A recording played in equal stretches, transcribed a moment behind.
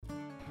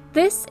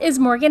This is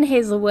Morgan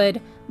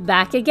Hazelwood,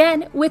 back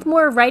again with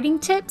more writing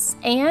tips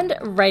and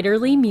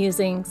writerly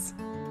musings.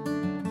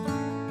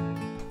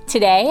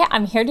 Today,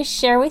 I'm here to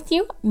share with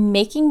you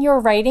making your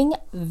writing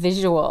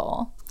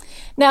visual.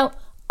 Now,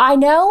 I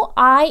know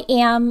I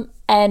am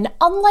an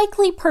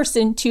unlikely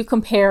person to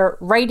compare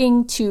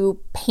writing to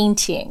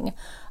painting.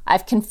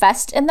 I've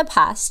confessed in the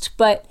past,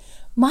 but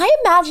my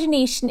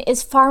imagination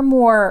is far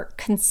more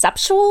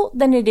conceptual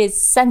than it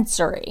is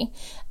sensory.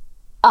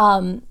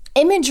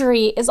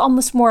 Imagery is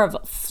almost more of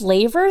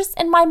flavors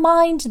in my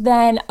mind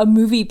than a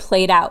movie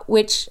played out,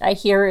 which I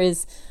hear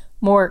is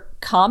more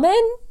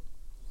common.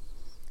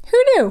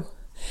 Who knew?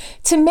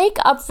 To make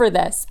up for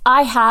this,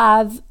 I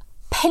have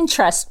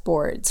Pinterest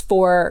boards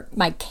for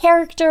my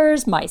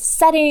characters, my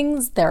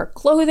settings, their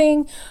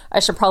clothing. I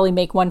should probably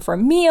make one for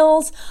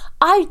meals.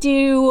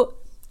 To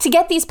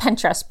get these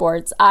Pinterest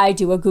boards, I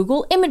do a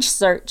Google image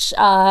search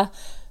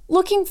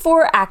looking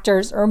for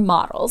actors or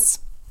models.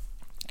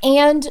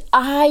 And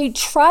I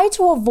try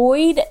to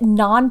avoid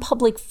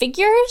non-public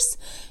figures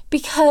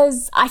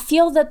because I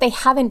feel that they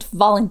haven't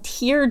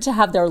volunteered to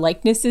have their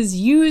likenesses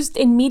used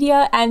in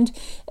media, and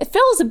it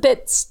feels a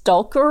bit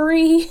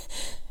stalkery,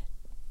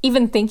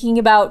 even thinking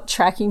about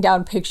tracking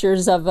down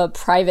pictures of a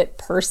private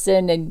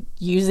person and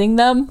using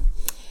them.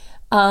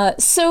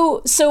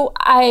 So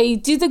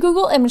I do the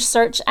Google image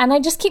search and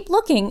I just keep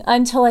looking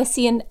until I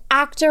see an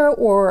actor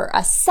or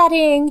a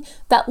setting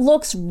that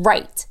looks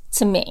right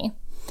to me.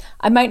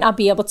 I might not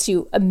be able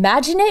to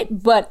imagine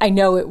it, but I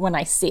know it when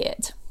I see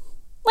it.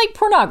 Like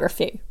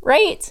pornography,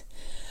 right?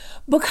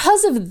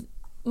 Because of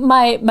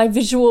my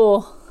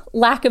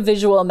lack of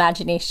visual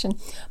imagination,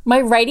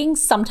 my writing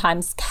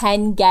sometimes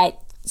can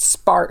get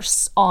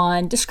sparse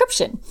on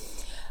description.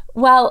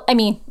 Well,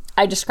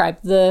 I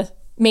describe the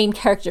main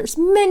character's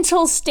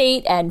mental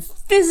state and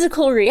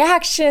physical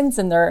reactions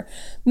and their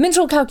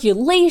mental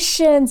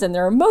calculations and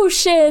their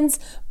emotions,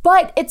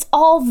 but it's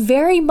all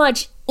very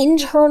much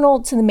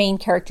internal to the main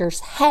character's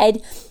head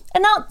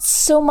and not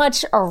so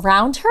much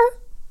around her.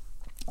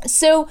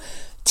 So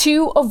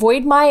to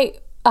avoid my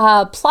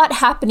plot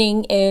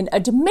happening in a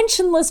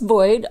dimensionless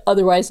void,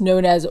 otherwise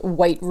known as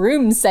white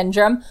room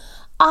syndrome,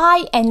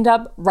 I end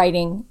up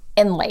writing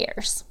in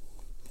layers.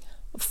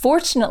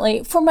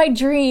 Fortunately, for my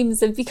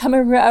dreams of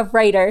becoming a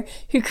writer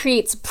who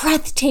creates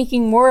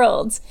breathtaking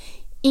worlds,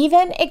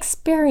 even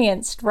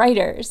experienced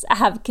writers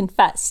have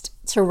confessed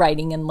to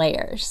writing in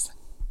layers.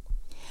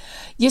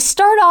 You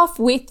start off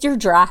with your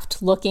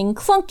draft looking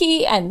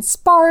clunky and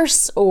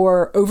sparse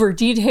or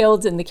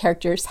over-detailed in the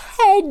character's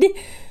head,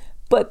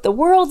 but the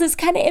world is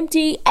kind of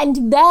empty,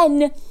 and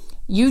then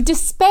you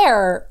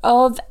despair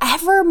of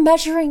ever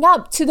measuring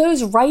up to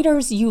those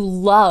writers you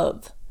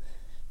love.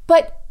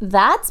 But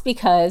that's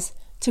because,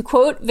 to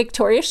quote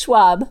Victoria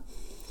Schwab,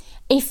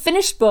 a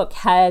finished book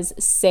has,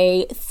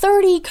 say,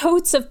 30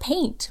 coats of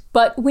paint,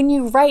 but when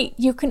you write,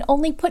 you can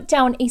only put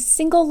down a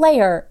single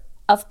layer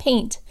of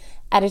paint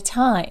at a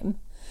time.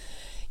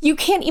 You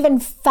can't even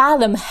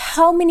fathom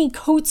how many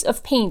coats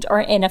of paint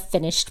are in a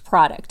finished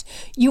product.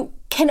 You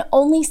can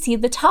only see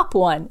the top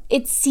one.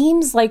 It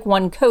seems like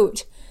one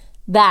coat.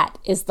 That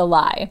is the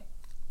lie.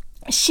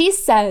 She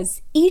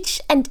says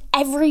each and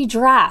every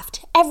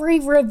draft,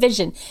 every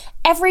revision,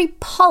 every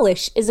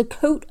polish is a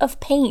coat of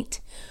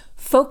paint.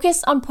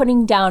 Focus on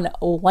putting down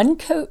one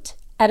coat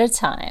at a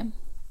time.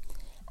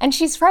 And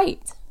she's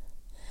right.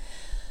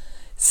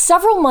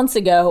 Several months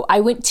ago,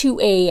 I went to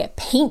a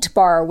paint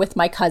bar with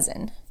my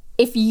cousin.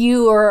 If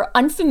you're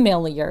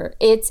unfamiliar,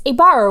 it's a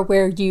bar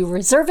where you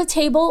reserve a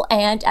table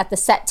and at the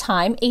set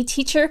time, a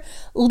teacher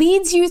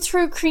leads you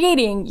through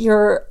creating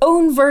your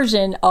own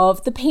version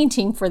of the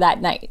painting for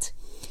that night.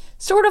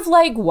 Sort of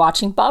like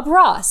watching Bob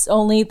Ross,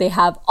 only they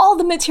have all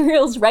the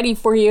materials ready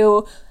for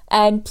you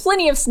and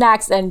plenty of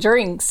snacks and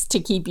drinks to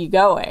keep you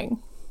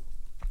going.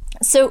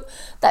 So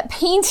that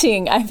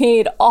painting I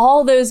made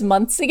all those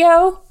months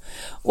ago,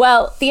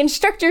 well, the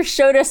instructor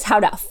showed us how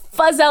to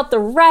fuzz out the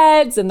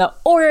reds and the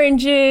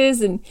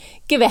oranges and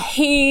give a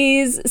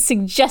haze,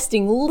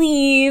 suggesting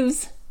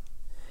leaves.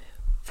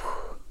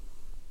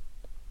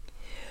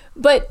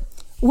 But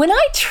when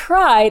I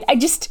tried, I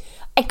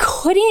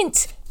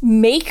couldn't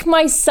make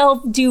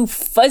myself do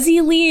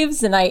fuzzy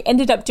leaves, and I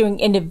ended up doing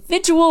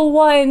individual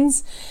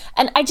ones,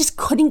 and I just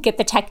couldn't get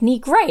the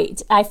technique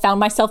right. I found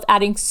myself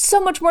adding so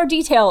much more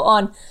detail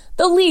on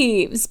the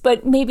leaves,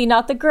 but maybe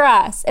not the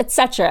grass,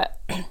 etc.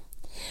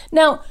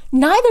 Now,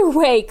 neither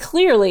way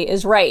clearly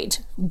is right,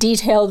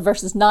 detailed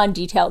versus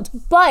non-detailed,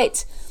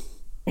 but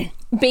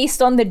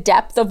based on the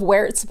depth of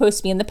where it's supposed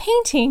to be in the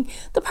painting,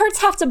 the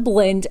parts have to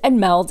blend and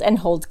meld and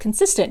hold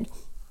consistent.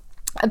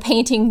 A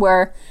painting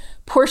where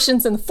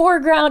portions in the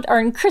foreground are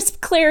in crisp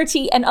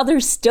clarity and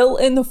others still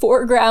in the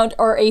foreground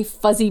are a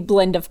fuzzy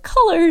blend of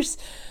colors,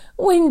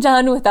 when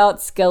done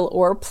without skill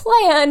or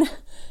plan,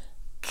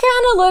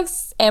 kind of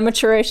looks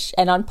amateurish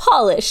and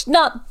unpolished.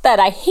 Not that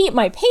I hate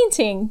my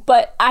painting,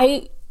 but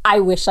I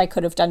wish I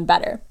could have done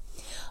better.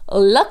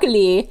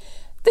 Luckily,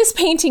 this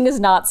painting is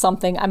not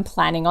something I'm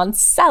planning on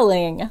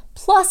selling.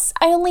 Plus,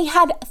 I only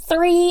had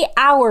 3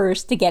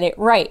 hours to get it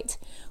right,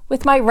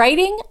 With my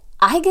writing,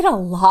 I get a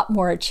lot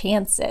more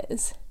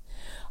chances.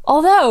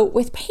 Although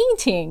with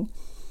painting,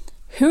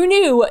 who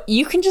knew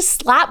you can just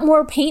slap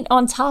more paint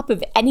on top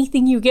of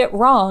anything you get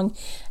wrong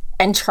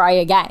and try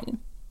again?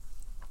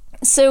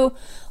 So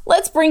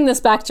let's bring this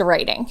back to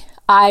writing.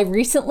 I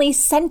recently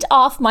sent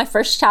off my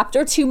first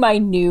chapter to my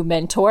new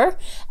mentor,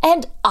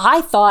 and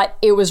I thought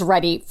it was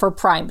ready for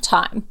prime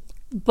time.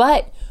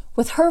 But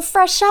with her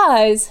fresh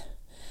eyes,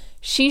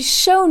 she's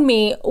shown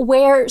me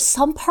where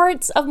some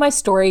parts of my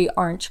story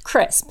aren't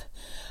crisp.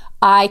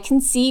 I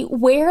can see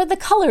where the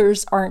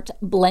colors aren't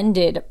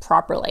blended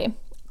properly.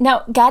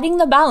 Now, getting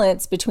the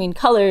balance between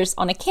colors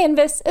on a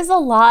canvas is a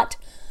lot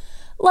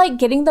like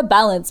getting the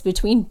balance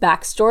between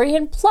backstory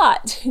and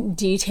plot,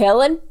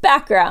 detail and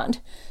background.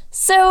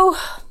 So,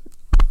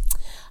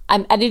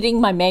 I'm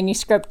editing my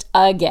manuscript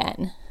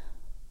again.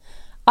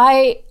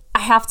 I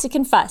have to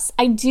confess,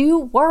 I do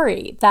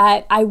worry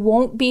that I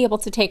won't be able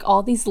to take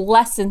all these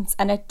lessons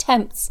and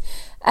attempts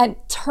and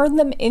turn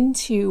them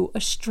into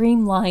a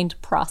streamlined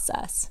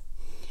process.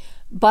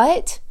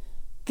 But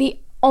the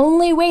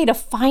only way to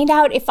find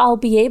out if I'll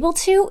be able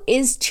to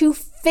is to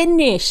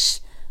finish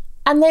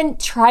and then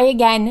try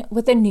again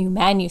with a new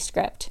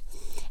manuscript.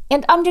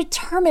 And I'm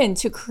determined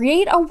to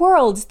create a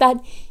world that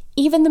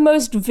even the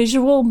most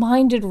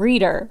visual-minded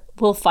reader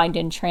will find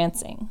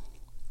entrancing.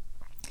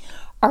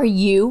 Are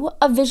you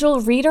a visual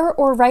reader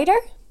or writer?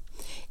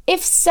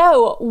 If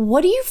so,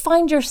 what do you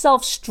find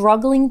yourself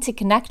struggling to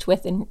connect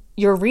with in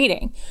your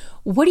reading?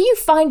 What do you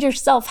find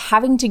yourself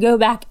having to go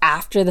back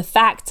after the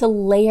fact to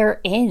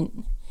layer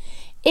in?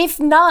 If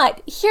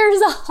not,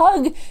 here's a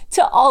hug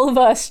to all of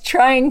us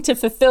trying to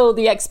fulfill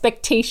the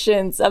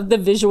expectations of the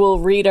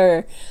visual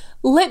reader.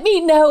 Let me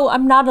know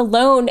I'm not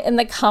alone in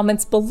the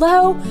comments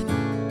below.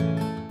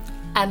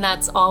 And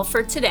that's all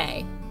for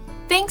today.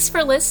 Thanks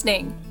for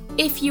listening.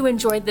 If you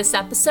enjoyed this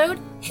episode,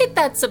 hit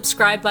that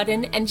subscribe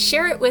button and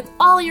share it with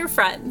all your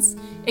friends.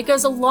 It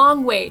goes a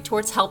long way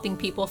towards helping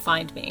people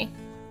find me.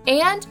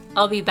 And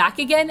I'll be back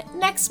again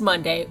next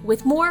Monday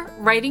with more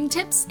writing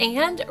tips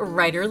and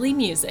writerly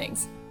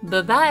musings.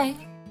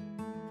 Bye-bye.